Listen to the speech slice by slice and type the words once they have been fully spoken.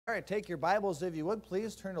All right, take your Bibles, if you would,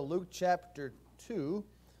 please. Turn to Luke chapter 2.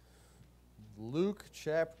 Luke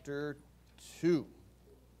chapter 2.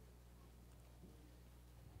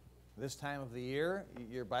 This time of the year,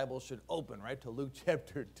 your Bible should open, right, to Luke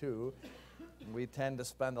chapter 2. We tend to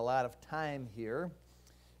spend a lot of time here.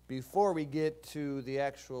 Before we get to the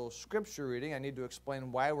actual scripture reading, I need to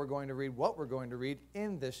explain why we're going to read what we're going to read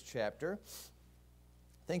in this chapter.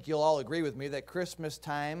 I think you'll all agree with me that Christmas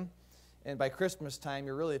time, and by Christmas time,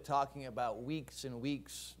 you're really talking about weeks and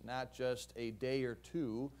weeks, not just a day or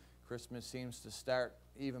two. Christmas seems to start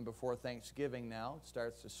even before Thanksgiving now. It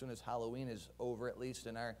starts as soon as Halloween is over, at least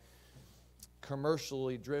in our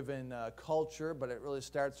commercially driven culture, but it really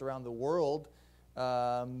starts around the world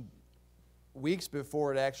weeks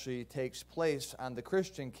before it actually takes place on the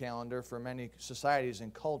Christian calendar for many societies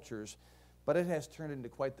and cultures. But it has turned into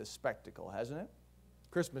quite the spectacle, hasn't it?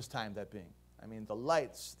 Christmas time, that being. I mean, the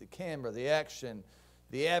lights, the camera, the action,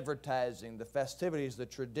 the advertising, the festivities, the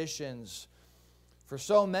traditions. For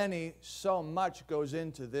so many, so much goes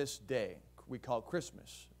into this day we call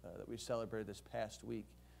Christmas that we celebrated this past week.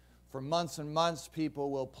 For months and months,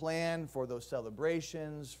 people will plan for those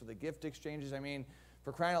celebrations, for the gift exchanges. I mean,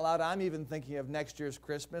 for crying out loud, I'm even thinking of next year's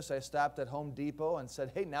Christmas. I stopped at Home Depot and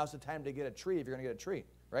said, hey, now's the time to get a tree if you're going to get a tree,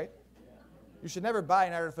 right? You should never buy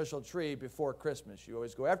an artificial tree before Christmas. You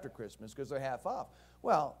always go after Christmas because they're half off.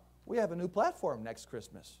 Well, we have a new platform next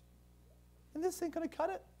Christmas. And this ain't going to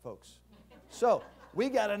cut it, folks. So we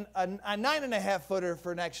got a 9.5-footer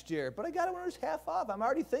for next year, but I got it when it was half off. I'm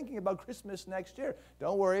already thinking about Christmas next year.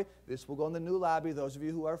 Don't worry, this will go in the new lobby. Those of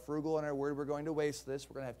you who are frugal and are worried we're going to waste this,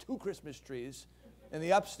 we're going to have 2 Christmas trees in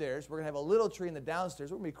the upstairs. We're going to have a little tree in the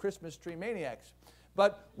downstairs. We're going to be Christmas tree maniacs.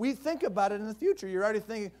 But we think about it in the future. You're already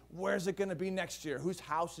thinking, where's it going to be next year? Whose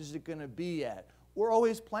house is it going to be at? We're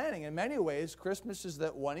always planning. In many ways, Christmas is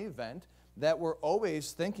that one event that we're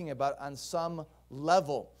always thinking about on some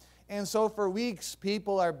level. And so for weeks,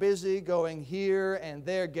 people are busy going here and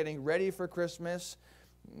there, getting ready for Christmas.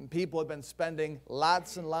 People have been spending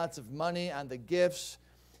lots and lots of money on the gifts.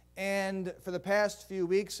 And for the past few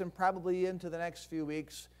weeks, and probably into the next few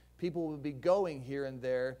weeks, people will be going here and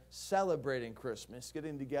there, celebrating Christmas,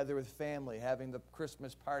 getting together with family, having the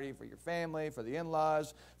Christmas party for your family, for the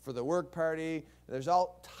in-laws, for the work party. There's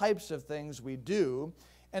all types of things we do.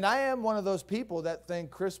 And I am one of those people that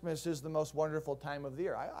think Christmas is the most wonderful time of the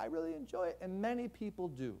year. I really enjoy it, and many people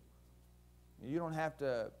do. You don't have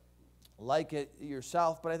to like it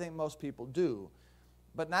yourself, but I think most people do.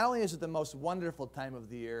 But not only is it the most wonderful time of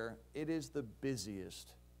the year, it is the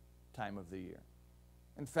busiest time of the year.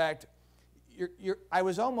 In fact, I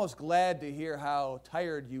was almost glad to hear how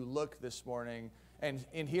tired you look this morning and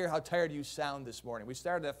hear how tired you sound this morning. We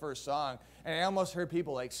started that first song, and I almost heard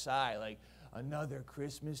people like sigh, like, another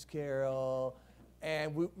Christmas carol.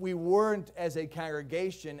 And we weren't, as a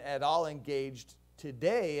congregation, at all engaged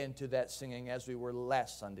today into that singing as we were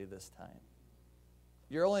last Sunday this time.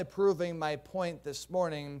 You're only proving my point this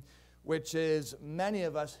morning, which is many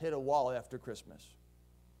of us hit a wall after Christmas.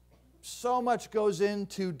 So much goes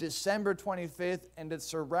into December 25th and its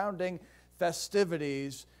surrounding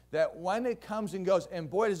festivities that when it comes and goes, and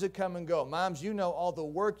boy does it come and go. Moms, you know all the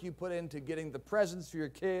work you put into getting the presents for your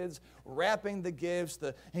kids, wrapping the gifts,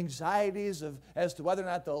 the anxieties as to whether or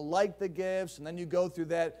not they'll like the gifts, and then you go through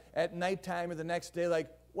that at nighttime or the next day like,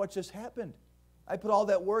 what just happened? I put all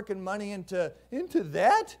that work and money into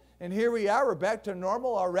that, and here we are, we're back to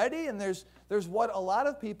normal already, and there's what a lot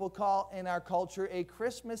of people call in our culture a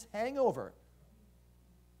Christmas hangover,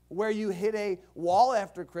 where you hit a wall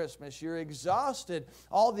after Christmas. You're exhausted.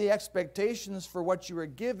 All the expectations for what you were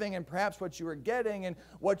giving and perhaps what you were getting and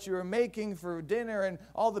what you were making for dinner and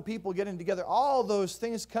all the people getting together, all those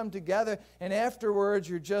things come together, and afterwards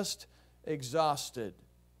you're just exhausted.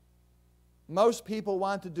 Most people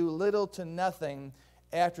want to do little to nothing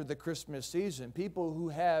after the Christmas season. People who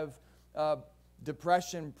have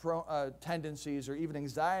depression tendencies or even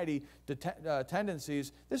anxiety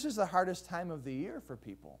tendencies, this is the hardest time of the year for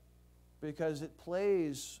people because it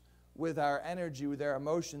plays with our energy, with our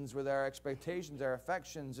emotions, with our expectations, our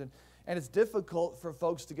affections, and it's difficult for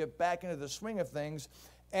folks to get back into the swing of things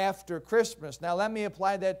after Christmas. Now let me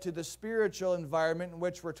apply that to the spiritual environment in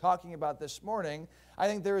which we're talking about this morning. I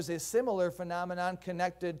think there is a similar phenomenon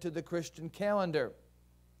connected to the Christian calendar.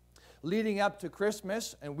 Leading up to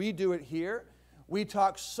Christmas, and we do it here, we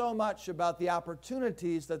talk so much about the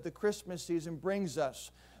opportunities that the Christmas season brings us.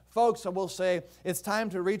 Folks, I will say, it's time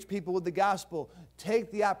to reach people with the gospel.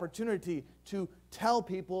 Take the opportunity to tell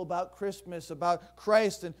people about Christmas, about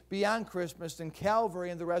Christ and beyond Christmas and Calvary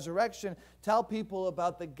and the resurrection. Tell people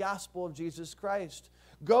about the gospel of Jesus Christ.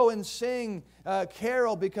 go and sing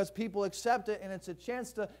carol because people accept it, and it's a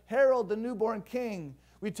chance to herald the newborn king.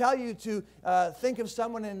 We tell you to think of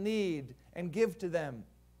someone in need and give to them.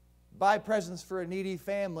 Buy presents for a needy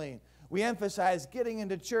family. We emphasize getting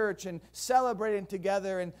into church and celebrating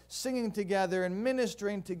together and singing together and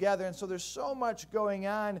ministering together. And so there's so much going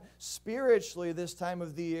on spiritually this time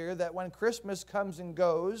of the year that when Christmas comes and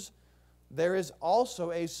goes, there is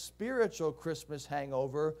also a spiritual Christmas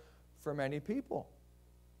hangover for many people.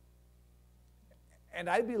 And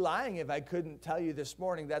I'd be lying if I couldn't tell you this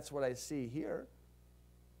morning that's what I see here.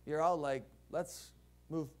 You're all like, let's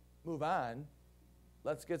move on.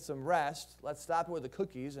 Let's get some rest. Let's stop with the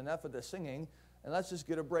cookies, enough of the singing, and let's just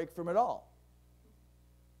get a break from it all.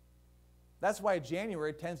 That's why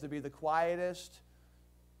January tends to be the quietest,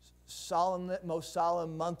 most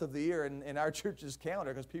solemn month of the year in our church's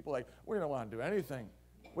calendar, because people are like, we don't want to do anything.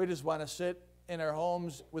 We just want to sit in our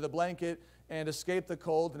homes with a blanket and escape the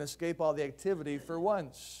cold and escape all the activity for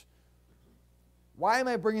once. Why am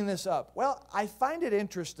I bringing this up? Well, I find it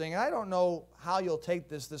interesting, and I don't know how you'll take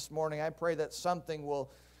this morning. I pray that something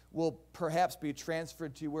will perhaps be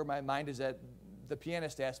transferred to you where my mind is at. The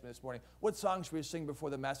pianist asked me this morning, what song should we sing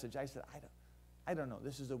before the message? I said, I don't know.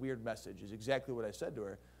 This is a weird message, is exactly what I said to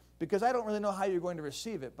her, because I don't really know how you're going to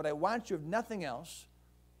receive it, but I want you, if nothing else,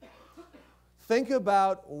 think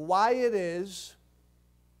about why it is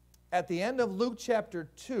at the end of Luke chapter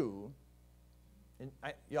 2, and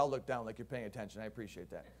y'all look down like you're paying attention. I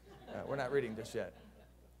appreciate that. We're not reading this yet.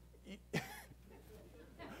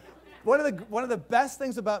 One of the best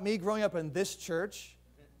things about me growing up in this church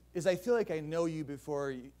is I feel like I know you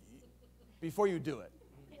before you do it.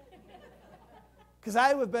 Because I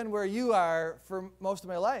have been where you are for most of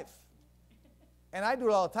my life. And I do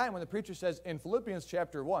it all the time when the preacher says, in Philippians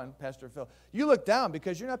chapter 1, Pastor Phil, you look down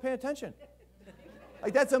because you're not paying attention.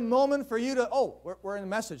 Like that's a moment for you to, we're in the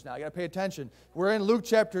message now. You got to pay attention. We're in Luke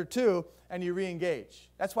chapter 2, and you re-engage.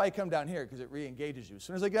 That's why you come down here, because it re-engages you. As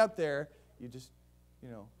soon as I get up there, you just,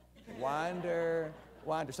 wander.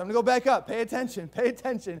 So I'm going to go back up. Pay attention.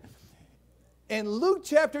 In Luke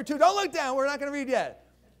chapter 2, don't look down. We're not going to read yet.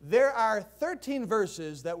 There are 13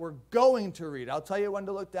 verses that we're going to read. I'll tell you when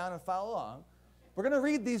to look down and follow along. We're going to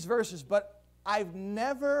read these verses, but I've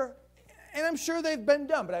never, and I'm sure they've been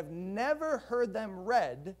done, but I've never heard them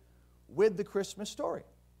read with the Christmas story.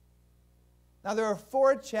 Now, there are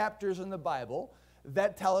 4 chapters in the Bible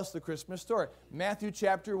that tell us the Christmas story. Matthew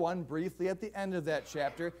chapter 1, briefly at the end of that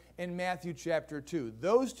chapter, and Matthew chapter 2.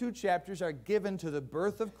 Those 2 chapters are given to the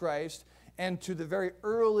birth of Christ and to the very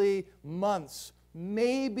early months,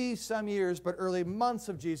 maybe some years, but early months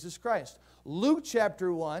of Jesus Christ. Luke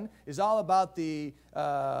chapter 1 is all about the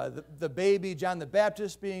baby, John the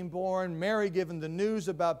Baptist, being born, Mary given the news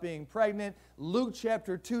about being pregnant. Luke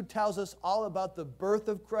chapter 2 tells us all about the birth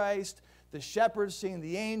of Christ, the shepherds seeing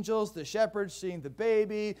the angels, the shepherds seeing the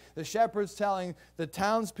baby, the shepherds telling the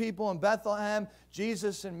townspeople in Bethlehem,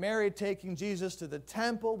 Jesus and Mary taking Jesus to the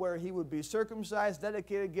temple where he would be circumcised,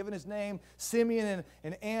 dedicated, given his name. Simeon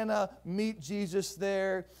and Anna meet Jesus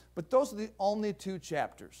there. But those are the only 2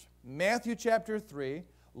 chapters. Matthew chapter 3,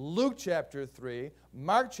 Luke chapter 3,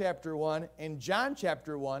 Mark chapter 1, and John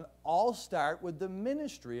chapter 1 all start with the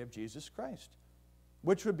ministry of Jesus Christ,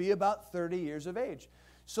 which would be about 30 years of age.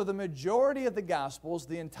 So the majority of the Gospels,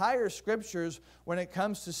 the entire Scriptures, when it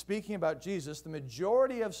comes to speaking about Jesus, the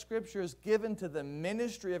majority of Scripture is given to the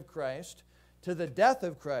ministry of Christ, to the death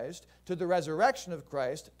of Christ, to the resurrection of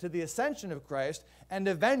Christ, to the ascension of Christ, and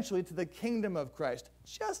eventually to the kingdom of Christ.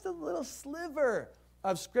 Just a little sliver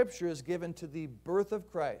of Scripture is given to the birth of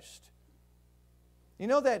Christ. You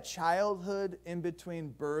know that childhood in between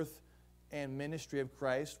birth and ministry of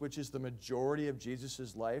Christ, which is the majority of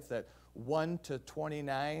Jesus' life, that 1 to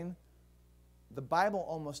 29, the Bible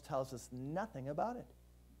almost tells us nothing about it.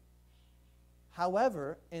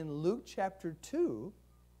 However, in Luke chapter 2,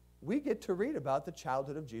 we get to read about the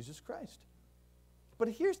childhood of Jesus Christ. But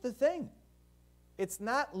here's the thing. It's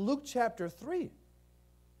not Luke chapter 3.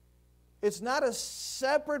 It's not a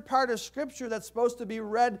separate part of Scripture that's supposed to be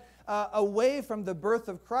read away from the birth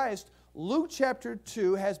of Christ. Luke chapter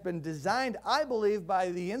 2 has been designed, I believe, by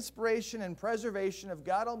the inspiration and preservation of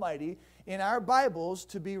God Almighty in our Bibles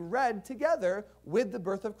to be read together with the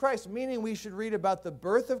birth of Christ, meaning we should read about the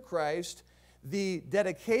birth of Christ, the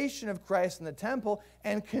dedication of Christ in the temple,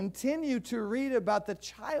 and continue to read about the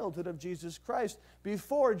childhood of Jesus Christ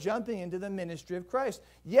before jumping into the ministry of Christ.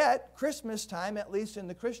 Yet, Christmas time, at least in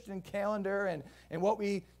the Christian calendar and what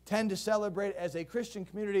we tend to celebrate as a Christian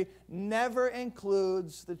community, never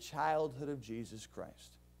includes the childhood of Jesus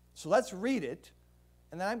Christ. So let's read it,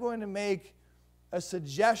 and then I'm going to make a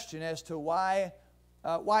suggestion as to why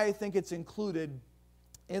why I think it's included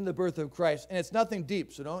in the birth of Christ. And it's nothing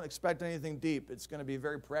deep, so don't expect anything deep. It's going to be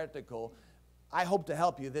very practical. I hope to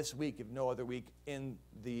help you this week, if no other week in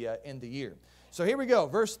the year. So here we go,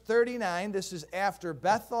 verse 39. This is after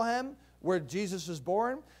Bethlehem, where Jesus was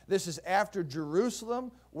born. This is after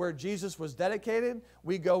Jerusalem, where Jesus was dedicated.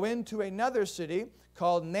 We go into another city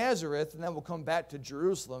called Nazareth, and then we'll come back to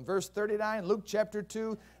Jerusalem. Verse 39, Luke chapter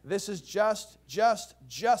 2, this is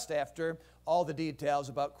just after all the details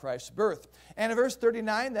about Christ's birth. And in verse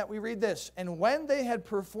 39 that we read this, and when they had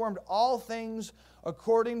performed all things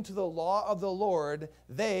according to the law of the Lord,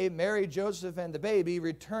 they, Mary, Joseph, and the baby,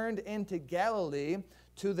 returned into Galilee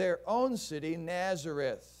to their own city,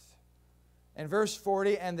 Nazareth. And verse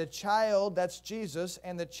 40, and the child, that's Jesus,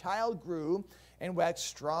 and the child grew and waxed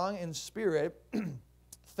strong in spirit,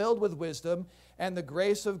 filled with wisdom, and the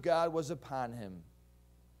grace of God was upon him.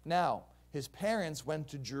 Now, his parents went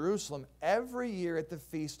to Jerusalem every year at the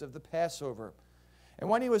feast of the Passover. And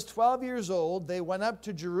when he was 12 years old, they went up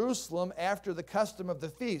to Jerusalem after the custom of the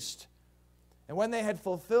feast. And when they had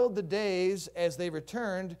fulfilled the days as they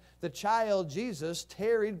returned, the child Jesus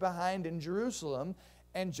tarried behind in Jerusalem,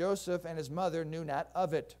 and Joseph and his mother knew not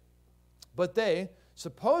of it. But they,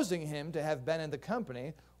 supposing him to have been in the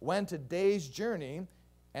company, went a day's journey,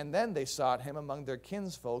 and then they sought him among their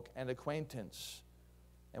kinsfolk and acquaintance.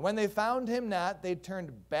 And when they found him not, they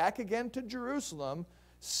turned back again to Jerusalem,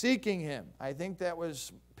 seeking him. I think that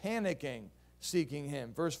was panicking, seeking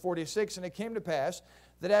him. Verse 46, and it came to pass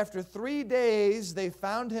that after 3 days they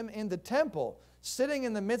found him in the temple, sitting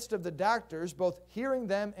in the midst of the doctors, both hearing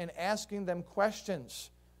them and asking them questions.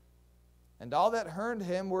 And all that heard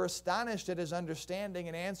him were astonished at his understanding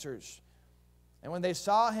and answers. And when they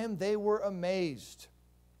saw him, they were amazed.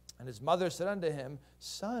 And his mother said unto him,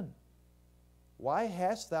 Son, why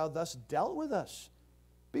hast thou thus dealt with us?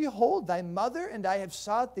 Behold, thy mother and I have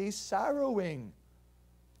sought thee sorrowing.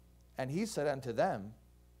 And he said unto them,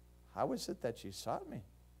 How is it that ye sought me?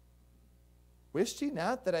 Wist ye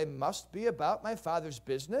not that I must be about my Father's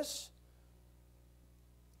business?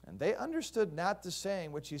 And they understood not the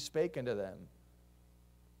saying which he spake unto them.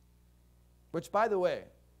 Which, by the way,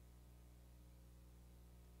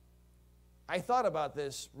 I thought about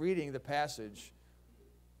this reading the passage.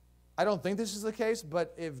 I don't think this is the case,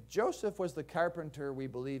 but if Joseph was the carpenter we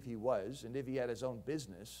believe he was, and if he had his own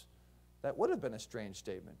business, that would have been a strange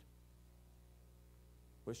statement.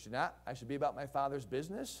 Wist you not, I should be about my Father's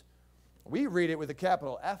business? We read it with a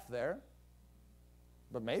capital F there,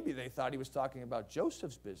 but maybe they thought he was talking about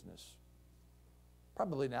Joseph's business.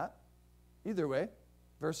 Probably not. Either way,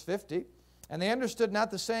 verse 50, and they understood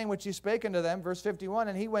not the saying which he spake unto them, verse 51,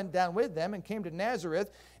 and he went down with them and came to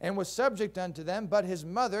Nazareth and was subject unto them, but his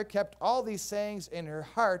mother kept all these sayings in her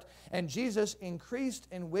heart, and Jesus increased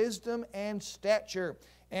in wisdom and stature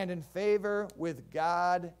and in favor with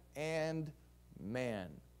God and man.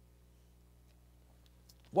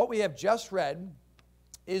 What we have just read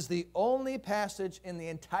is the only passage in the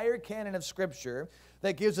entire canon of Scripture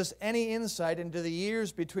that gives us any insight into the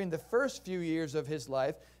years between the first few years of his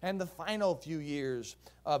life and the final few years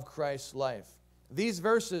of Christ's life. These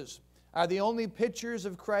verses are the only pictures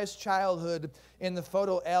of Christ's childhood in the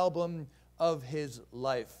photo album of his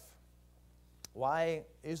life. Why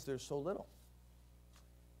is there so little?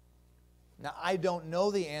 Now, I don't know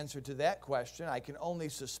the answer to that question. I can only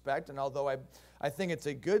suspect, and although I think it's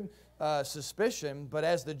a good suspicion, but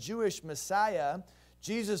as the Jewish Messiah,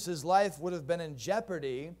 Jesus' life would have been in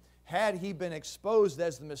jeopardy had he been exposed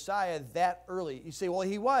as the Messiah that early. You say, well,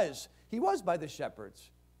 he was. He was by the shepherds.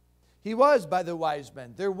 He was by the wise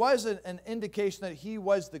men. There was an indication that he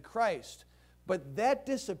was the Christ. But that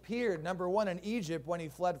disappeared, number one, in Egypt when he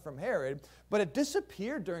fled from Herod. But it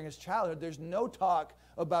disappeared during his childhood. There's no talk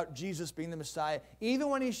about Jesus being the Messiah. Even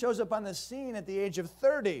when he shows up on the scene at the age of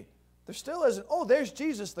 30, there still isn't, oh, there's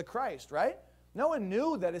Jesus the Christ, right? No one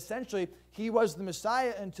knew that essentially he was the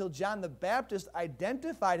Messiah until John the Baptist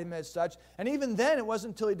identified him as such. And even then, it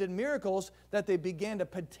wasn't until he did miracles that they began to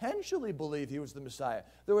potentially believe he was the Messiah.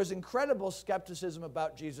 There was incredible skepticism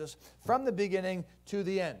about Jesus from the beginning to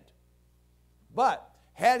the end. But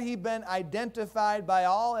had he been identified by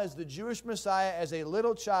all as the Jewish Messiah as a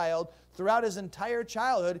little child throughout his entire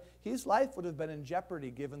childhood, his life would have been in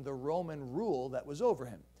jeopardy given the Roman rule that was over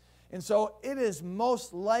him. And so it is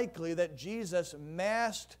most likely that Jesus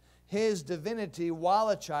masked his divinity while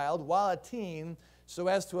a child, while a teen, so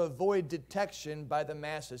as to avoid detection by the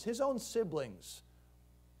masses. His own siblings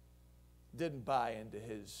didn't buy into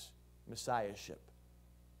his messiahship,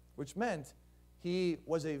 which meant He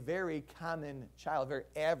was a very common child, a very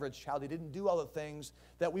average child. He didn't do all the things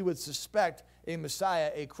that we would suspect a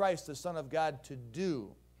Messiah, a Christ, the Son of God, to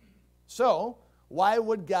do. So, why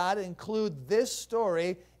would God include this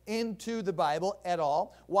story into the Bible at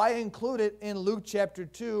all? Why include it in Luke chapter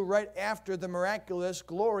 2 right after the miraculous,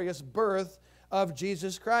 glorious birth of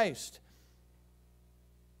Jesus Christ?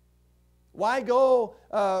 Why go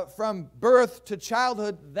from birth to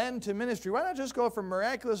childhood, then to ministry? Why not just go from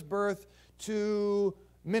miraculous birth to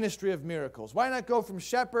ministry of miracles? Why not go from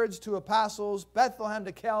shepherds to apostles, Bethlehem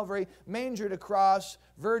to Calvary, manger to cross,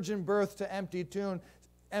 virgin birth to empty tomb?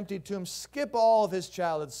 Skip all of his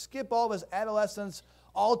childhood, skip all of his adolescence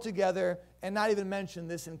altogether, and not even mention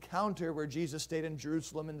this encounter where Jesus stayed in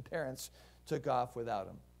Jerusalem and the parents took off without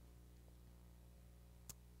him.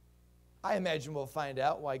 I imagine we'll find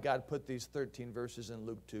out why God put these 13 verses in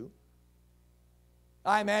Luke 2.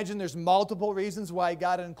 I imagine there's multiple reasons why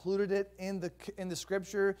God included it in the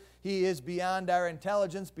Scripture. He is beyond our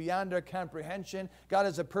intelligence, beyond our comprehension. God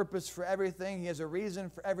has a purpose for everything. He has a reason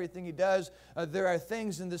for everything He does. There are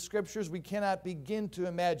things in the Scriptures we cannot begin to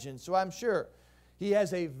imagine. So I'm sure He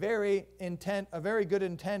has a very good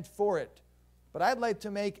intent for it. But I'd like to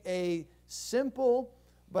make a simple,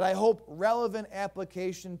 but I hope relevant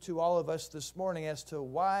application to all of us this morning as to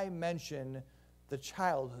why mention the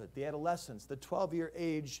childhood, the adolescence, the 12-year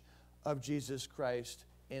age of Jesus Christ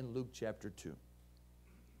in Luke chapter 2.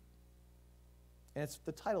 And it's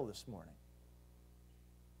the title this morning.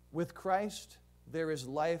 With Christ, there is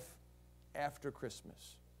life after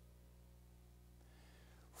Christmas.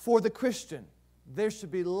 For the Christian, there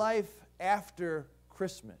should be life after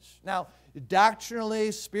Christmas. Now,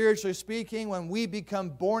 doctrinally, spiritually speaking, when we become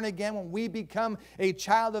born again, when we become a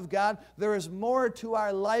child of God, there is more to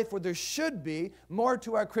our life, or there should be more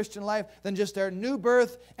to our Christian life than just our new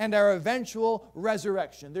birth and our eventual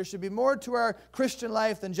resurrection. There should be more to our Christian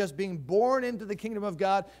life than just being born into the kingdom of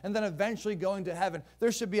God and then eventually going to heaven.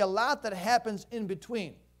 There should be a lot that happens in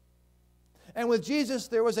between. And with Jesus,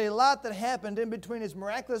 there was a lot that happened in between His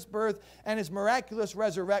miraculous birth and His miraculous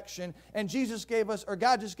resurrection. And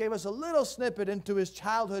God just gave us a little snippet into His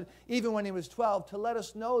childhood, even when He was 12, to let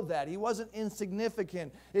us know that He wasn't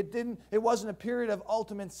insignificant. It wasn't a period of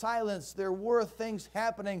ultimate silence. There were things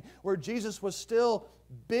happening where Jesus was still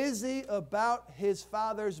busy about His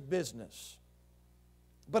Father's business.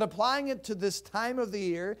 But applying it to this time of the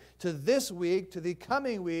year, to this week, to the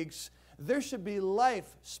coming weeks, there should be life,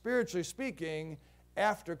 spiritually speaking,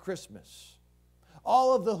 after Christmas.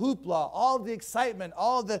 All of the hoopla, all of the excitement,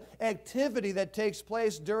 all of the activity that takes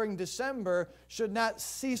place during December should not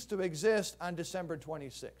cease to exist on December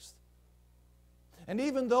 26th. And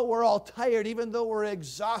even though we're all tired, even though we're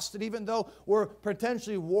exhausted, even though we're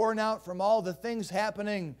potentially worn out from all the things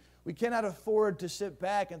happening, we cannot afford to sit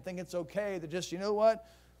back and think it's okay to just, you know what?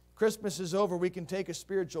 Christmas is over, we can take a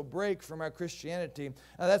spiritual break from our Christianity.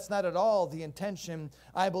 Now, that's not at all the intention,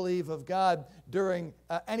 I believe, of God during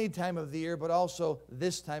any time of the year, but also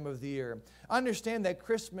this time of the year. Understand that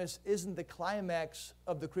Christmas isn't the climax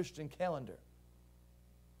of the Christian calendar.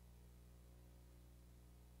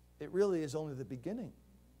 It really is only the beginning.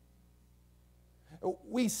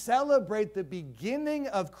 We celebrate the beginning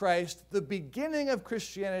of Christ, the beginning of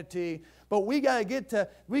Christianity, but we got to get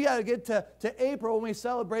to April when we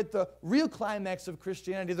celebrate the real climax of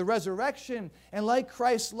Christianity, the resurrection. And like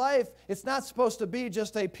Christ's life, it's not supposed to be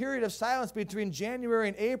just a period of silence between January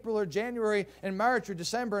and April, or January and March, or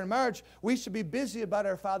December and March. We should be busy about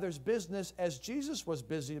our Father's business as Jesus was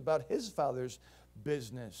busy about His Father's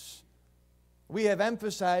business. We have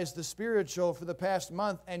emphasized the spiritual for the past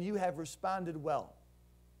month, and you have responded well.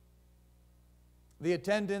 The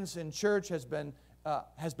attendance in church has been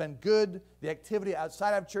good. The activity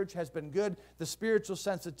outside of church has been good. The spiritual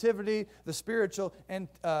sensitivity, the spiritual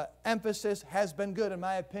emphasis has been good, in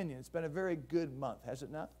my opinion. It's been a very good month, has it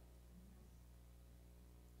not?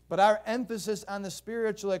 But our emphasis on the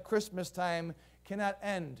spiritual at Christmas time cannot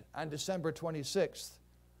end on December 26th.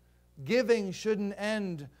 Giving shouldn't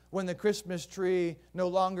end when the Christmas tree no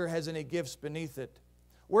longer has any gifts beneath it.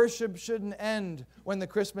 Worship shouldn't end when the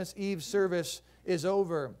Christmas Eve service is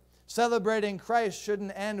over. Celebrating Christ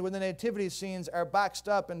shouldn't end when the nativity scenes are boxed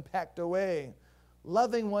up and packed away.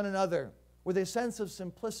 Loving one another with a sense of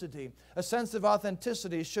simplicity, a sense of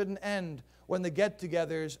authenticity shouldn't end when the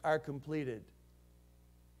get-togethers are completed.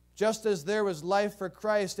 Just as there was life for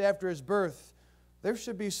Christ after His birth, there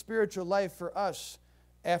should be spiritual life for us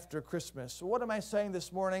after Christmas. So what am I saying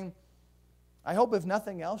this morning? I hope if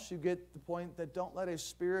nothing else you get the point that don't let a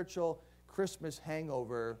spiritual Christmas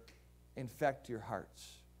hangover infect your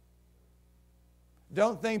hearts.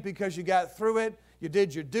 Don't think because you got through it, You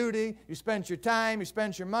did your duty. You spent your time. You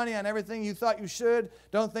spent your money on everything you thought you should.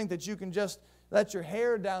 Don't think that you can just let your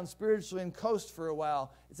hair down spiritually and coast for a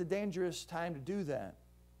while. It's a dangerous time to do that.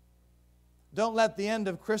 Don't let the end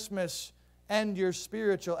of Christmas end your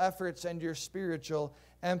spiritual efforts and your spiritual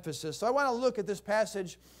emphasis. So I want to look at this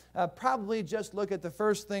passage, probably just look at the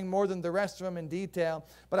first thing more than the rest of them in detail.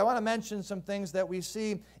 But I want to mention some things that we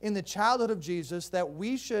see in the childhood of Jesus that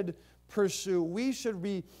we should pursue, we should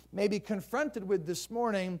be maybe confronted with this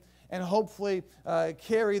morning, and hopefully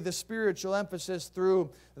carry the spiritual emphasis through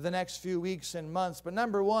the next few weeks and months. But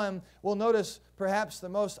number one, we'll notice perhaps the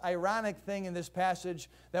most ironic thing in this passage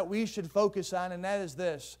that we should focus on, and that is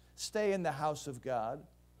this: stay in the house of God.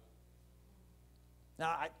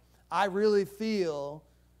 Now, I really feel,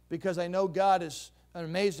 because I know God is an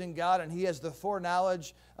amazing God and He has the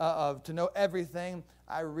foreknowledge to know everything,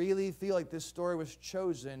 I really feel like this story was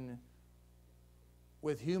chosen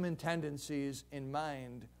with human tendencies in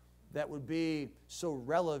mind that would be so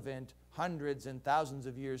relevant hundreds and thousands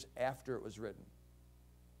of years after it was written.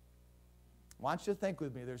 I want you to think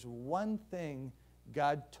with me. There's one thing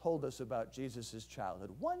God told us about Jesus' childhood.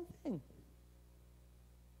 One thing.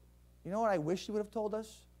 You know what I wish He would have told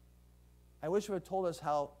us? I wish He would have told us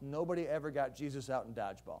how nobody ever got Jesus out in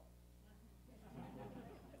dodgeball.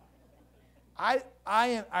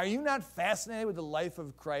 Are you not fascinated with the life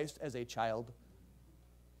of Christ as a child?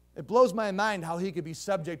 It blows my mind how He could be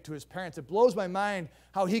subject to His parents. It blows my mind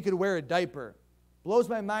how He could wear a diaper. It blows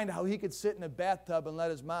my mind how He could sit in a bathtub and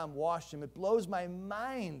let His mom wash Him. It blows my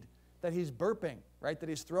mind that He's burping, right? That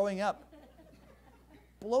He's throwing up. It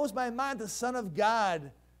blows my mind the Son of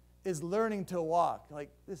God is learning to walk.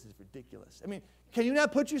 Like, this is ridiculous. I mean, can you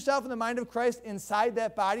not put yourself in the mind of Christ inside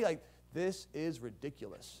that body? Like, this is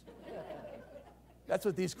ridiculous. That's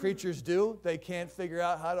what these creatures do. They can't figure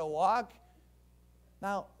out how to walk.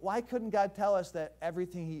 Now, why couldn't God tell us that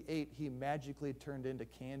everything He ate, He magically turned into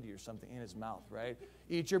candy or something in His mouth, right?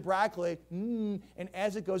 Eat your broccoli, and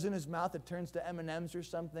as it goes in His mouth, it turns to M&Ms or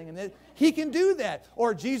something. And He can do that.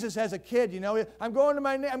 Or Jesus as a kid, you know, I'm going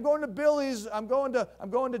to Billy's, I'm going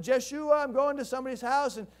to Jeshua, I'm going to somebody's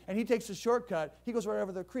house, and He takes a shortcut. He goes right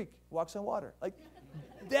over the creek, walks on water. Like,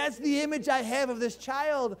 that's the image I have of this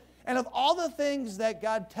child. And of all the things that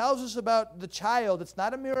God tells us about the child, it's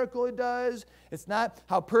not a miracle He does. It's not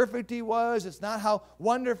how perfect He was. It's not how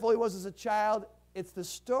wonderful He was as a child. It's the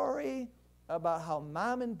story about how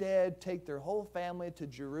mom and dad take their whole family to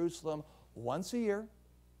Jerusalem once a year.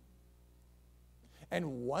 And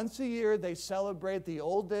once a year they celebrate the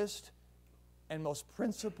oldest and most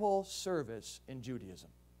principal service in Judaism,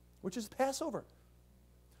 which is Passover.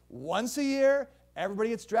 Once a year, everybody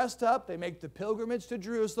gets dressed up, they make the pilgrimage to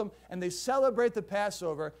Jerusalem, and they celebrate the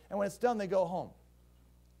Passover, and when it's done, they go home.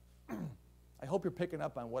 I hope you're picking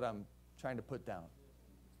up on what I'm trying to put down.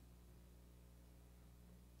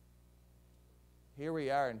 Here we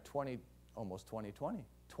are in almost 2020,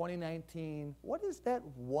 2019. What is that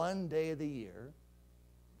one day of the year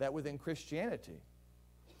that within Christianity,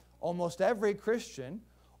 almost every Christian,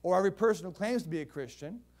 or every person who claims to be a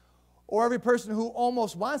Christian, or every person who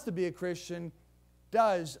almost wants to be a Christian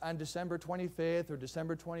does on December 25th or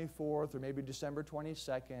December 24th or maybe December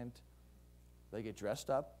 22nd. They get dressed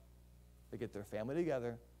up, they get their family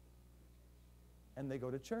together, and they go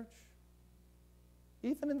to church.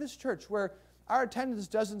 Even in this church where our attendance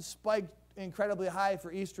doesn't spike incredibly high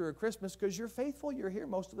for Easter or Christmas because you're faithful, you're here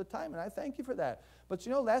most of the time, and I thank you for that. But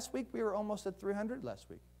you know, last week we were almost at 300 last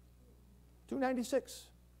week. 296.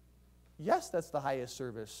 Yes, that's the highest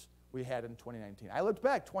service we had in 2019. I looked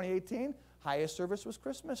back, 2018, highest service was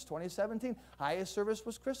Christmas. 2017, highest service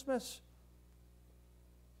was Christmas.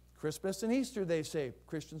 Christmas and Easter, they say.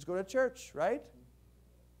 Christians go to church, right?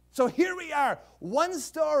 So here we are. One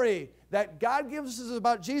story that God gives us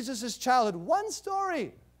about Jesus' childhood. One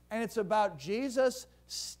story. And it's about Jesus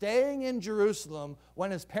staying in Jerusalem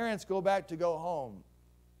when His parents go back to go home.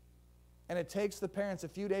 And it takes the parents a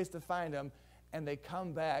few days to find Him, and they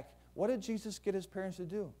come back. What did Jesus get His parents to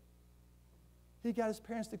do? He got His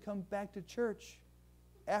parents to come back to church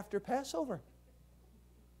after Passover.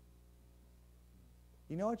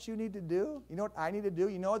 You know what you need to do? You know what I need to do?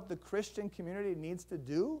 You know what the Christian community needs to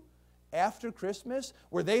do after Christmas,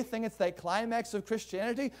 where they think it's that climax of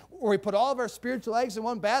Christianity, where we put all of our spiritual eggs in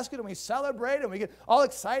one basket and we celebrate and we get all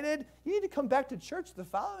excited? You need to come back to church the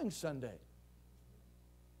following Sunday.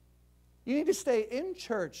 You need to stay in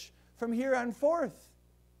church from here on forth.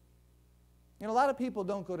 You know, a lot of people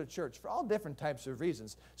don't go to church for all different types of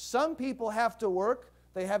reasons. Some people have to work.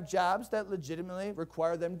 They have jobs that legitimately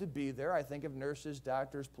require them to be there. I think of nurses,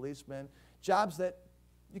 doctors, policemen, jobs that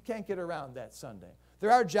You can't get around that Sunday.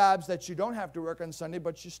 There are jobs that you don't have to work on Sunday,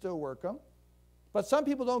 but you still work them. But some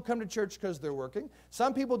people don't come to church because they're working.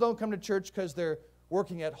 Some people don't come to church because they're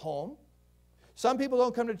working at home. Some people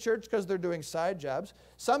don't come to church because they're doing side jobs.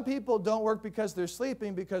 Some people don't work because they're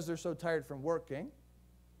sleeping because they're so tired from working.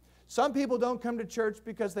 Some people don't come to church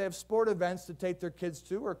because they have sport events to take their kids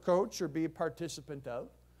to or coach or be a participant of.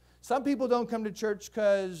 Some people don't come to church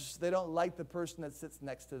because they don't like the person that sits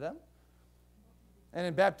next to them. And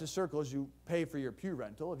in Baptist circles, you pay for your pew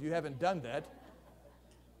rental. If you haven't done that,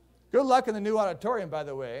 good luck in the new auditorium, by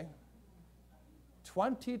the way.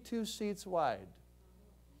 22 seats wide.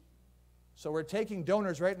 So we're taking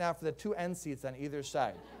donors right now for the 2 end seats on either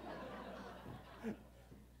side.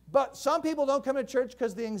 But some people don't come to church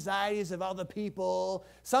because the anxieties of other people.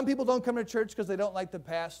 Some people don't come to church because they don't like the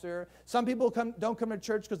pastor. Some people don't come to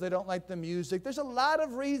church because they don't like the music. There's a lot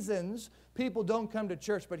of reasons people don't come to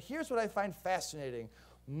church. But here's what I find fascinating.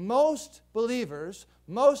 Most believers,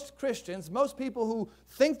 most Christians, most people who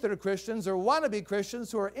think they're Christians or want to be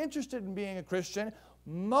Christians, who are interested in being a Christian,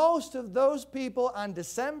 most of those people on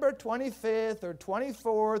December 25th or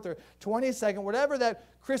 24th or 22nd, whatever that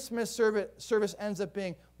Christmas service ends up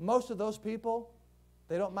being, most of those people,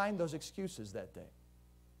 they don't mind those excuses that day.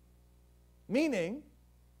 Meaning,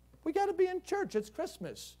 we got to be in church. It's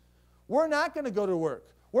Christmas. We're not going to go to work.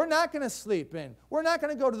 We're not going to sleep in. We're not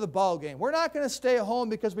going to go to the ball game. We're not going to stay at home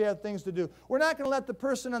because we have things to do. We're not going to let the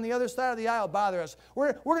person on the other side of the aisle bother us.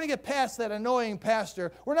 We're going to get past that annoying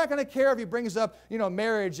pastor. We're not going to care if he brings up,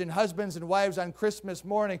 marriage and husbands and wives on Christmas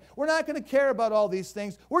morning. We're not going to care about all these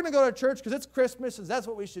things. We're going to go to church because it's Christmas and that's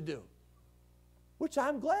what we should do. Which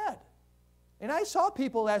I'm glad. And I saw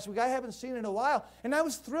people last week I haven't seen in a while, and I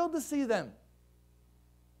was thrilled to see them.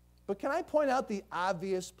 But can I point out the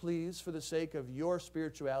obvious, please, for the sake of your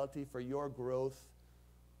spirituality, for your growth?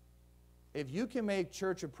 If you can make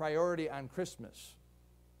church a priority on Christmas,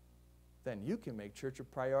 then you can make church a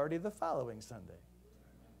priority the following Sunday.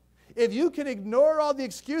 If you can ignore all the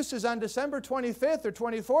excuses on December 25th or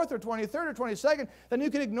 24th or 23rd or 22nd, then you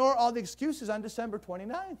can ignore all the excuses on December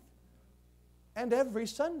 29th and every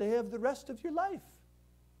Sunday of the rest of your life.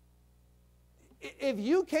 If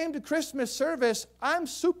you came to Christmas service, I'm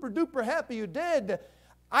super duper happy you did.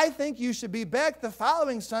 I think you should be back the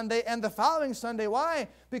following Sunday and the following Sunday. Why?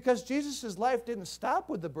 Because Jesus' life didn't stop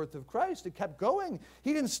with the birth of Christ. It kept going.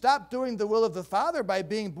 He didn't stop doing the will of the Father by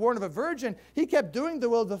being born of a virgin. He kept doing the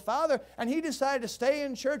will of the Father, and he decided to stay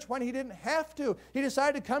in church when he didn't have to. He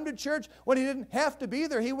decided to come to church when he didn't have to be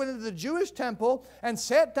there. He went into the Jewish temple and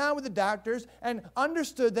sat down with the doctors and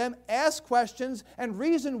understood them, asked questions, and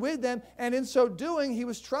reasoned with them. And in so doing, he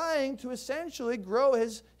was trying to essentially grow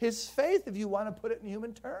his faith, if you want to put it in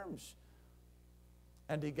human terms.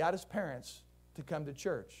 And he got his parents to come to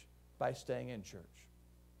church by staying in church.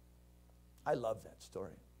 I love that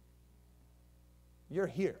story. You're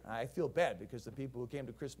here. I feel bad because the people who came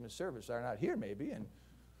to Christmas service are not here maybe, and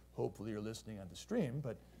hopefully you're listening on the stream,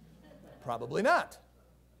 but probably not.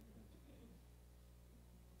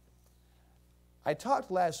 I talked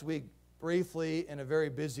last week briefly in a very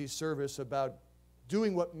busy service about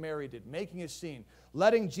doing what Mary did, making a scene,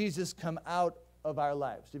 letting Jesus come out of our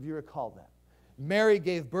lives, if you recall that. Mary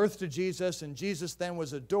gave birth to Jesus, and Jesus then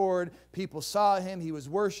was adored. People saw him. He was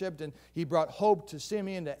worshipped, and he brought hope to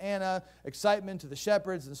Simeon, to Anna, excitement to the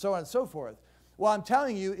shepherds, and so on and so forth. Well, I'm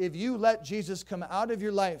telling you, if you let Jesus come out of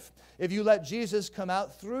your life, if you let Jesus come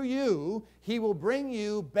out through you, he will bring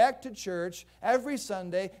you back to church every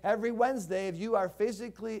Sunday, every Wednesday, if you are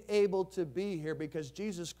physically able to be here, because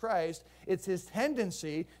Jesus Christ, it's his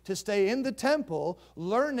tendency to stay in the temple,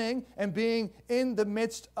 learning and being in the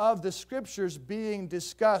midst of the scriptures being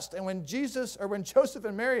discussed. And when Joseph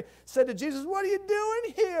and Mary said to Jesus, "What are you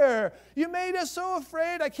doing here? You made us so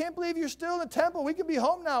afraid. I can't believe you're still in the temple. We can be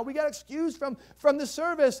home now. We got excused from the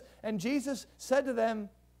service." And Jesus said to them,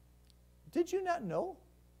 "Did you not know?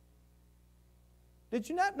 Did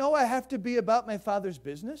you not know I have to be about my Father's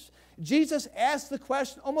business?" Jesus asked the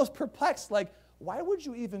question almost perplexed, like, why would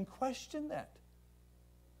you even question that?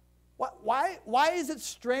 Why is it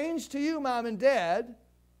strange to you, Mom and Dad,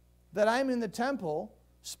 that I'm in the temple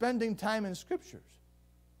spending time in Scriptures?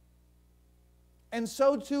 And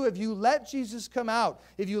so too, if you let Jesus come out,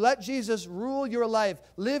 if you let Jesus rule your life,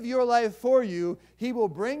 live your life for you, he will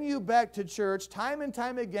bring you back to church time and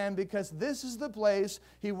time again, because this is the place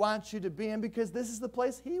he wants you to be in, because this is the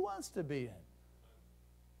place he wants to be in.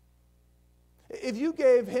 If you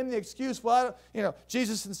gave him the excuse, well,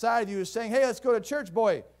 Jesus inside of you is saying, "Hey, let's go to church,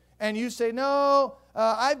 boy," and you say, "No,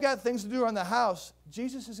 I've got things to do around the house,"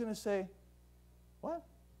 Jesus is going to say, "What?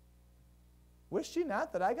 Wish ye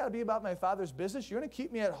not that I got to be about my Father's business? You're going to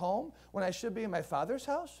keep me at home when I should be in my Father's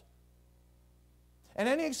house? And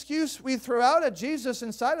any excuse we throw out at Jesus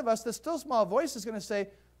inside of us, the still small voice is going to say,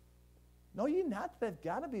 know ye not that I've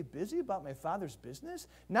got to be busy about my Father's business?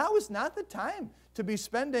 Now is not the time to be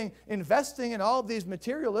investing in all of these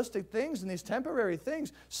materialistic things and these temporary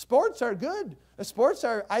things. Sports are good. Sports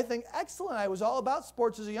are, I think, excellent. I was all about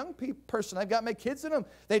sports as a young person. I've got my kids in them.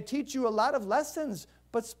 They teach you a lot of lessons,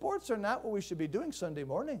 but sports are not what we should be doing Sunday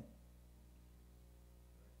morning.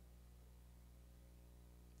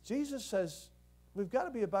 Jesus says, we've got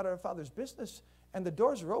to be about our Father's business, and the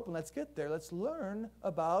doors are open. Let's get there. Let's learn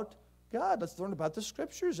about God. Let's learn about the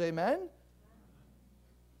Scriptures. Amen?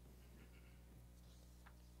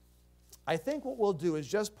 I think what we'll do is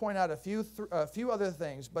just point out a few other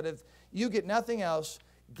things, but if you get nothing else,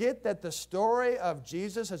 get that the story of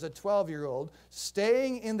Jesus as a 12-year-old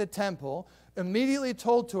staying in the temple, immediately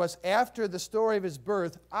told to us after the story of his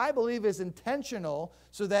birth, I believe is intentional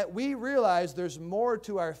so that we realize there's more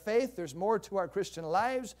to our faith, there's more to our Christian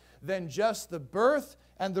lives than just the birth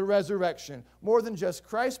and the resurrection. More than just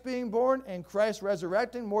Christ being born and Christ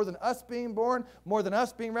resurrecting, more than us being born, more than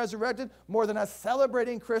us being resurrected, more than us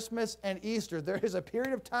celebrating Christmas and Easter. There is a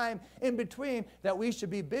period of time in between that we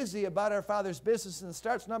should be busy about our Father's business, and it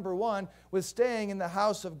starts, number one, with staying in the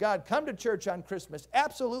house of God. Come to church on Christmas.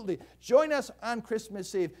 Absolutely. Join us on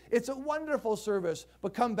Christmas Eve. It's a wonderful service,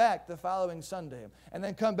 but come back the following Sunday, and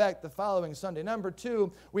then come back the following Sunday. Number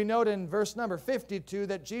two, we note in verse number 52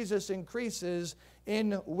 that Jesus increases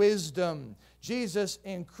in wisdom. Jesus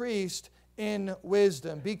increased in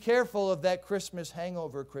wisdom. Be careful of that Christmas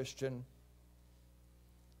hangover, Christian.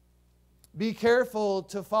 Be careful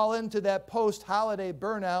to fall into that post-holiday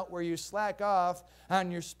burnout where you slack off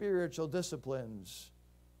on your spiritual disciplines.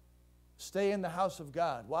 Stay in the house of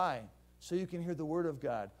God. Why? So you can hear the Word of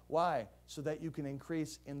God. Why? So that you can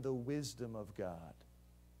increase in the wisdom of God.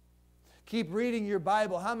 Keep reading your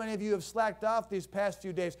Bible. How many of you have slacked off these past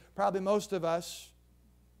few days? Probably most of us,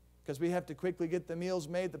 because we have to quickly get the meals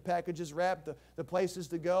made, the packages wrapped, the places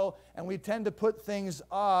to go, and we tend to put things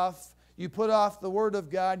off. You put off the Word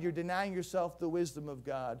of God, you're denying yourself the wisdom of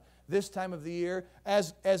God. This time of the year,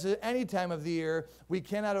 as any time of the year, we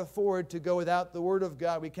cannot afford to go without the Word of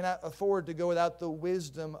God. We cannot afford to go without the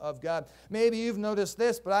wisdom of God. Maybe you've noticed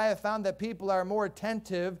this, but I have found that people are more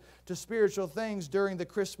attentive to spiritual things during the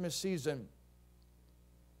Christmas season.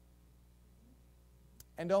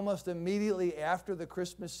 And almost immediately after the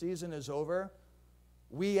Christmas season is over,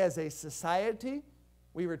 we as a society,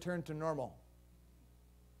 we return to normal.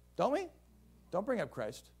 Don't we? Don't bring up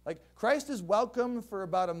Christ. Like, Christ is welcome for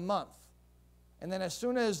about a month. And then as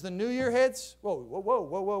soon as the new year hits,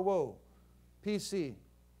 whoa. PC.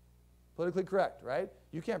 Politically correct, right?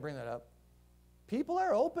 You can't bring that up. People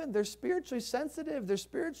are open. They're spiritually sensitive. They're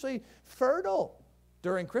spiritually fertile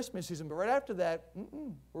during Christmas season. But right after that,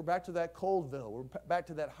 we're back to that Coldville. We're back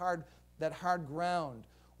to that hard ground.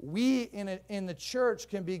 We in the church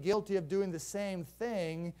can be guilty of doing the same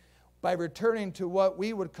thing by returning to what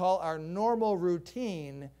we would call our normal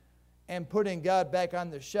routine and putting God back on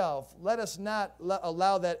the shelf. Let us not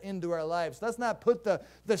allow that into our lives. Let's not put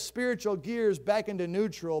the spiritual gears back into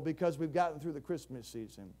neutral because we've gotten through the Christmas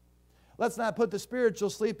season. Let's not put the spiritual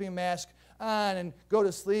sleeping mask on and go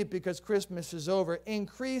to sleep because Christmas is over.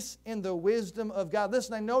 Increase in the wisdom of God.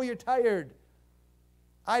 Listen, I know you're tired.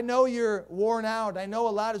 I know you're worn out. I know a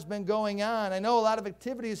lot has been going on. I know a lot of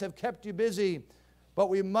activities have kept you busy. But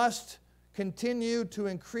we must continue to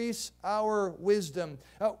increase our wisdom.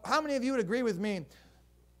 How many of you would agree with me?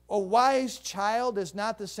 A wise child is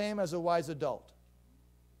not the same as a wise adult.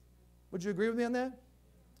 Would you agree with me on that?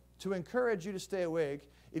 To encourage you to stay awake,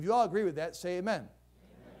 if you all agree with that, say amen.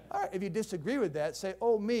 All right, if you disagree with that, say,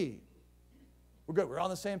 oh, me. We're good. We're on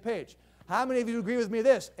the same page. How many of you agree with me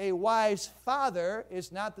this? A wise father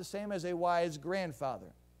is not the same as a wise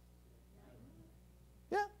grandfather.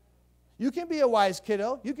 Yeah. You can be a wise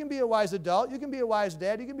kiddo. You can be a wise adult. You can be a wise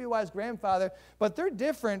dad. You can be a wise grandfather. But they're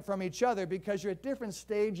different from each other because you're at different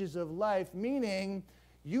stages of life, meaning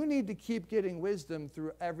you need to keep getting wisdom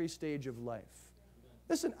through every stage of life.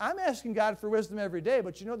 Listen, I'm asking God for wisdom every day,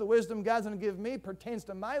 but you know the wisdom God's going to give me pertains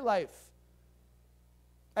to my life.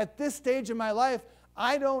 At this stage of my life,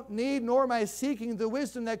 I don't need nor am I seeking the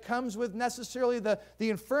wisdom that comes with necessarily the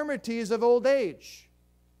infirmities of old age.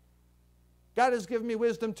 God has given me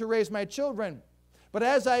wisdom to raise my children. But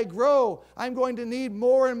as I grow, I'm going to need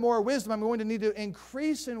more and more wisdom. I'm going to need to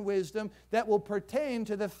increase in wisdom that will pertain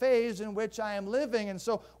to the phase in which I am living. And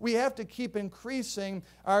so we have to keep increasing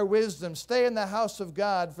our wisdom. Stay in the house of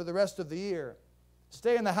God for the rest of the year.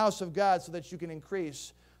 Stay in the house of God so that you can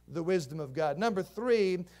increase the wisdom of God. Number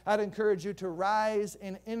 3, I'd encourage you to rise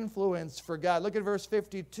in influence for God. Look at verse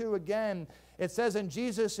 52 again. It says, and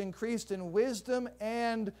Jesus increased in wisdom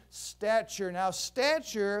and stature. Now,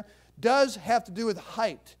 stature does have to do with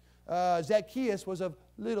height. Zacchaeus was of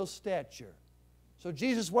little stature. So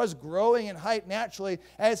Jesus was growing in height naturally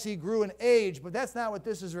as he grew in age, but that's not what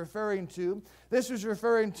this is referring to. This is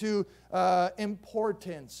referring to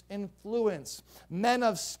importance, influence. Men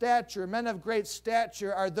of stature, men of great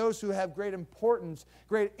stature are those who have great importance,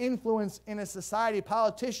 great influence in a society.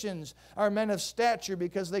 Politicians are men of stature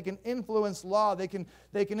because they can influence law. They can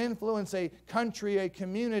influence a country, a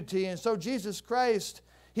community. And so Jesus Christ,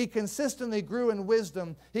 He consistently grew in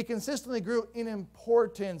wisdom. He consistently grew in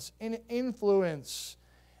importance, in influence.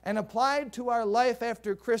 And applied to our life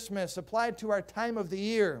after Christmas, applied to our time of the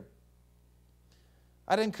year,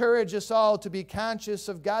 I'd encourage us all to be conscious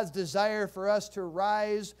of God's desire for us to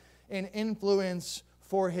rise in influence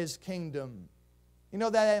for His kingdom. You know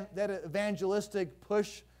that evangelistic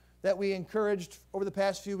push that we encouraged over the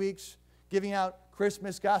past few weeks, giving out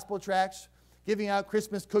Christmas gospel tracts, giving out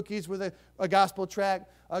Christmas cookies with a gospel tract,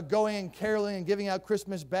 going and caroling and giving out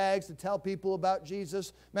Christmas bags to tell people about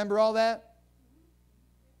Jesus. Remember all that?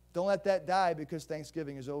 Don't let that die because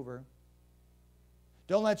Thanksgiving is over.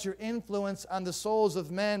 Don't let your influence on the souls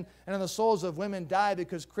of men and on the souls of women die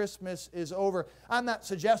because Christmas is over. I'm not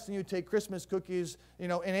suggesting you take Christmas cookies,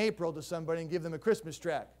 in April to somebody and give them a Christmas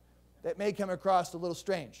tract. That may come across a little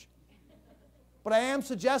strange. But I am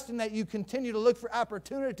suggesting that you continue to look for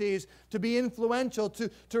opportunities to be influential,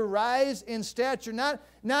 to rise in stature.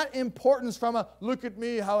 Not importance from a, look at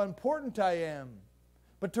me, how important I am.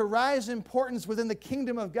 But to rise in importance within the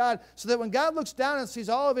kingdom of God so that when God looks down and sees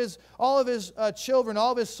all of His children,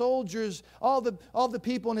 all of His soldiers, all the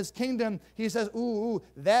people in His kingdom, He says, ooh,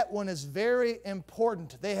 that one is very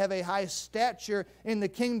important. They have a high stature in the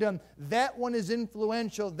kingdom. That one is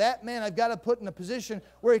influential. That man I've got to put in a position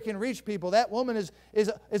where he can reach people. That woman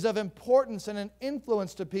is of importance and an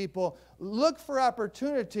influence to people. Look for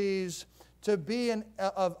opportunities to be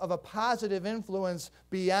of a positive influence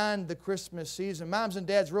beyond the Christmas season. Moms and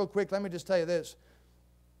dads, real quick, let me just tell you this.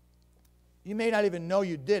 You may not even know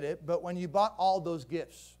you did it, but when you bought all those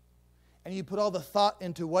gifts, and you put all the thought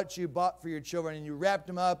into what you bought for your children, and you wrapped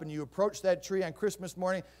them up, and you approached that tree on Christmas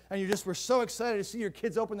morning, and you just were so excited to see your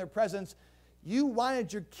kids open their presents, you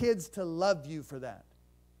wanted your kids to love you for that.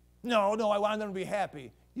 No, I wanted them to be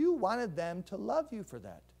happy. You wanted them to love you for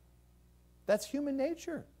that. That's human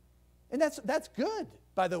nature. And that's good,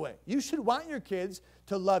 by the way. You should want your kids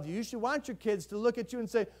to love you. You should want your kids to look at you and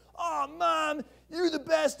say, oh, Mom, you're the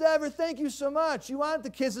best ever. Thank you so much. You want the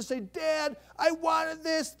kids to say, Dad, I wanted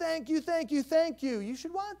this. Thank you, thank you, thank you. You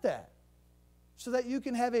should want that so that you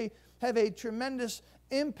can have a tremendous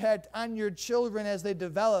impact on your children as they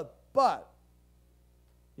develop. But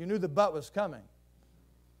you knew the but was coming.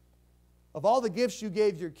 Of all the gifts you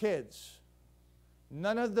gave your kids,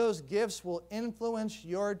 none of those gifts will influence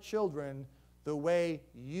your children the way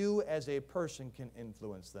you as a person can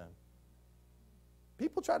influence them.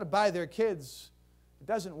 People try to buy their kids. It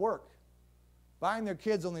doesn't work. Buying their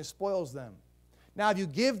kids only spoils them. Now, if you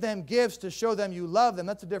give them gifts to show them you love them,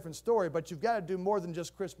 that's a different story, but you've got to do more than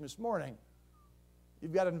just Christmas morning.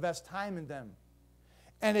 You've got to invest time in them.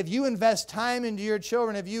 And if you invest time into your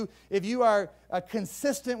children, if you are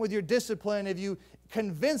consistent with your discipline, if you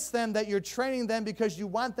convince them that you're training them because you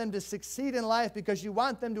want them to succeed in life, because you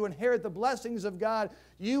want them to inherit the blessings of God,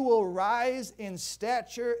 you will rise in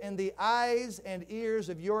stature in the eyes and ears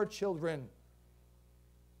of your children.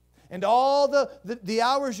 And all the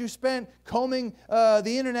hours you spent combing the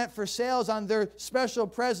internet for sales on their special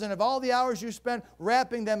present, of all the hours you spent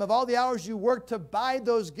wrapping them, of all the hours you worked to buy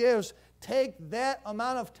those gifts, take that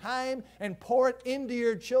amount of time and pour it into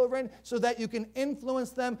your children so that you can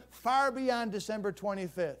influence them far beyond December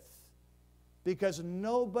 25th. Because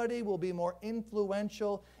nobody will be more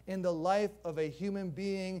influential in the life of a human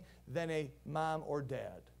being than a mom or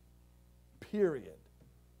dad. Period.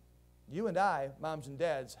 You and I, moms and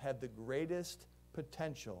dads, have the greatest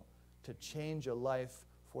potential to change a life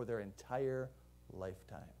for their entire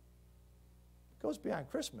lifetime. It goes beyond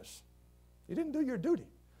Christmas. You didn't do your duty.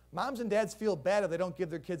 Moms and dads feel bad if they don't give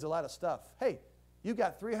their kids a lot of stuff. Hey, you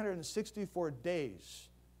got 364 days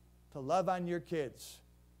to love on your kids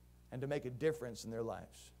and to make a difference in their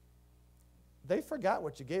lives. They forgot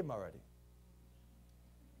what you gave them already.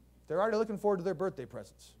 They're already looking forward to their birthday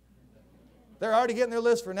presents. They're already getting their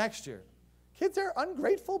list for next year. Kids are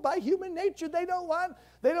ungrateful by human nature. They don't want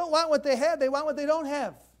what they have. They want what they don't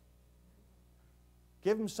have.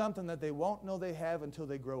 Give them something that they won't know they have until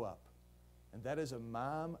they grow up. And that is a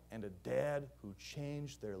mom and a dad who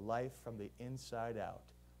changed their life from the inside out.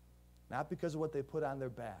 Not because of what they put on their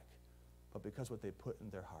back, but because of what they put in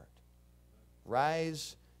their heart.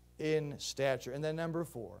 Rise in stature. And then number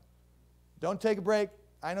 4, don't take a break.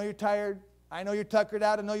 I know you're tired. I know you're tuckered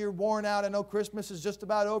out. I know you're worn out. I know Christmas is just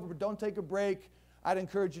about over, but don't take a break. I'd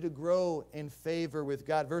encourage you to grow in favor with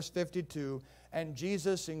God. Verse 52, and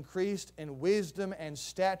Jesus increased in wisdom and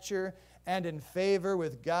stature and in favor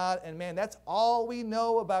with God and man. That's all we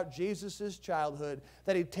know about Jesus' childhood,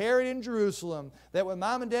 that he tarried in Jerusalem, that when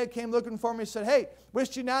mom and dad came looking for him, he said, hey,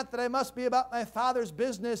 wist ye not that I must be about my Father's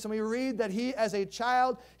business? And we read that he, as a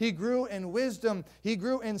child, he grew in wisdom, he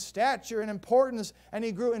grew in stature and importance, and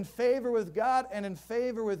he grew in favor with God and in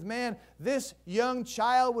favor with man. This young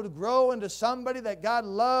child would grow into somebody that God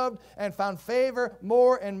loved and found favor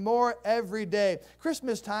more and more every day.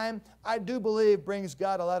 Christmas time, I do believe, brings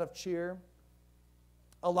God a lot of cheer.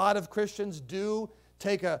 A lot of Christians do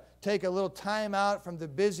take a little time out from the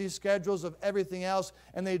busy schedules of everything else,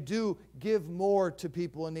 and they do give more to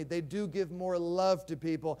people in need. They do give more love to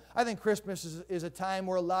people. I think Christmas is a time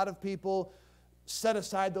where a lot of people set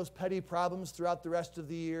aside those petty problems throughout the rest of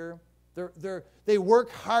the year. They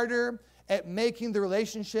work harder at making the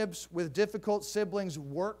relationships with difficult siblings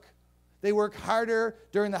work. They work harder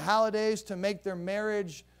during the holidays to make their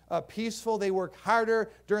marriage peaceful. They work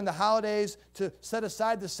harder during the holidays to set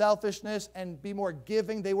aside the selfishness and be more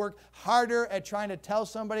giving. They work harder at trying to tell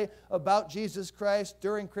somebody about Jesus Christ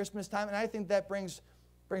during Christmas time. And I think that brings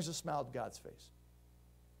a smile to God's face.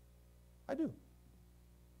 I do.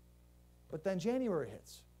 But then January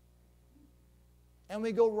hits. And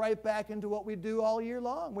we go right back into what we do all year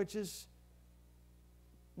long, which is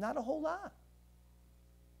not a whole lot.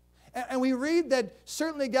 And we read that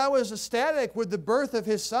certainly God was ecstatic with the birth of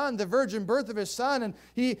his son, the virgin birth of his son, and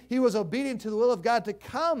he was obedient to the will of God to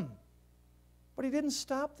come. But he didn't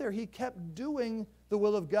stop there. He kept doing the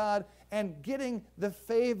will of God and getting the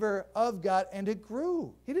favor of God, and it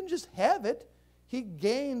grew. He didn't just have it. He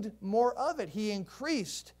gained more of it. He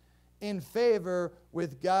increased in favor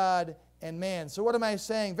with God and man. So what am I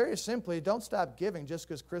saying? Very simply, don't stop giving just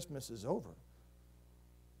because Christmas is over.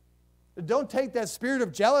 Don't take that spirit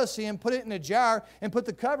of jealousy and put it in a jar and put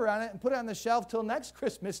the cover on it and put it on the shelf till next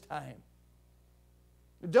Christmas time.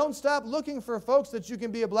 Don't stop looking for folks that you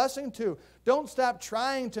can be a blessing to. Don't stop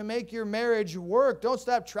trying to make your marriage work. Don't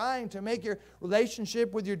stop trying to make your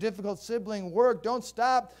relationship with your difficult sibling work. Don't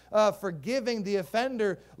stop forgiving the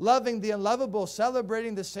offender, loving the unlovable,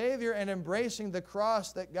 celebrating the Savior, and embracing the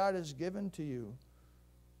cross that God has given to you.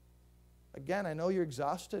 Again, I know you're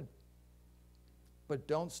exhausted, but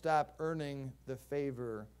don't stop earning the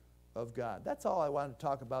favor of God. That's all I wanted to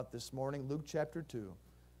talk about this morning, Luke chapter 2.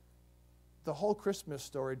 The whole Christmas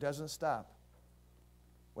story doesn't stop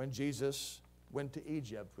when Jesus went to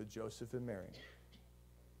Egypt with Joseph and Mary.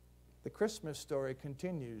 The Christmas story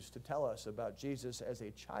continues to tell us about Jesus as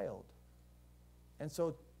a child. And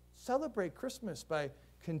so celebrate Christmas by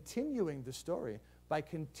continuing the story, by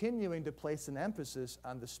continuing to place an emphasis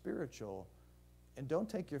on the spiritual, and don't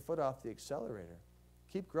take your foot off the accelerator.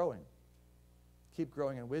 Keep growing. Keep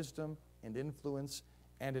growing in wisdom and influence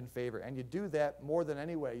and in favor. And you do that more than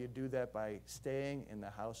any way. You do that by staying in the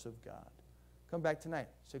house of God. Come back tonight,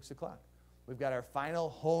 6 o'clock. We've got our final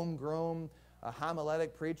homegrown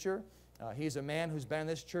homiletic preacher. He's a man who's been in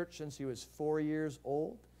this church since he was 4 years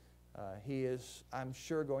old. He is, I'm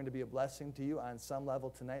sure, going to be a blessing to you on some level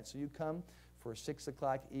tonight. So you come for a 6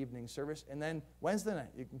 o'clock evening service. And then Wednesday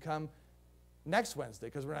night, you can come next Wednesday,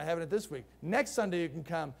 because we're not having it this week. Next Sunday, you can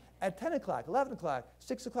come at 10 o'clock, 11 o'clock,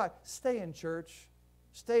 6 o'clock. Stay in church.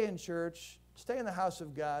 Stay in church. Stay in the house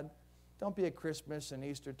of God. Don't be a Christmas and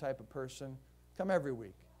Easter type of person. Come every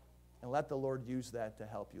week, and let the Lord use that to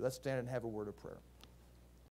help you. Let's stand and have a word of prayer.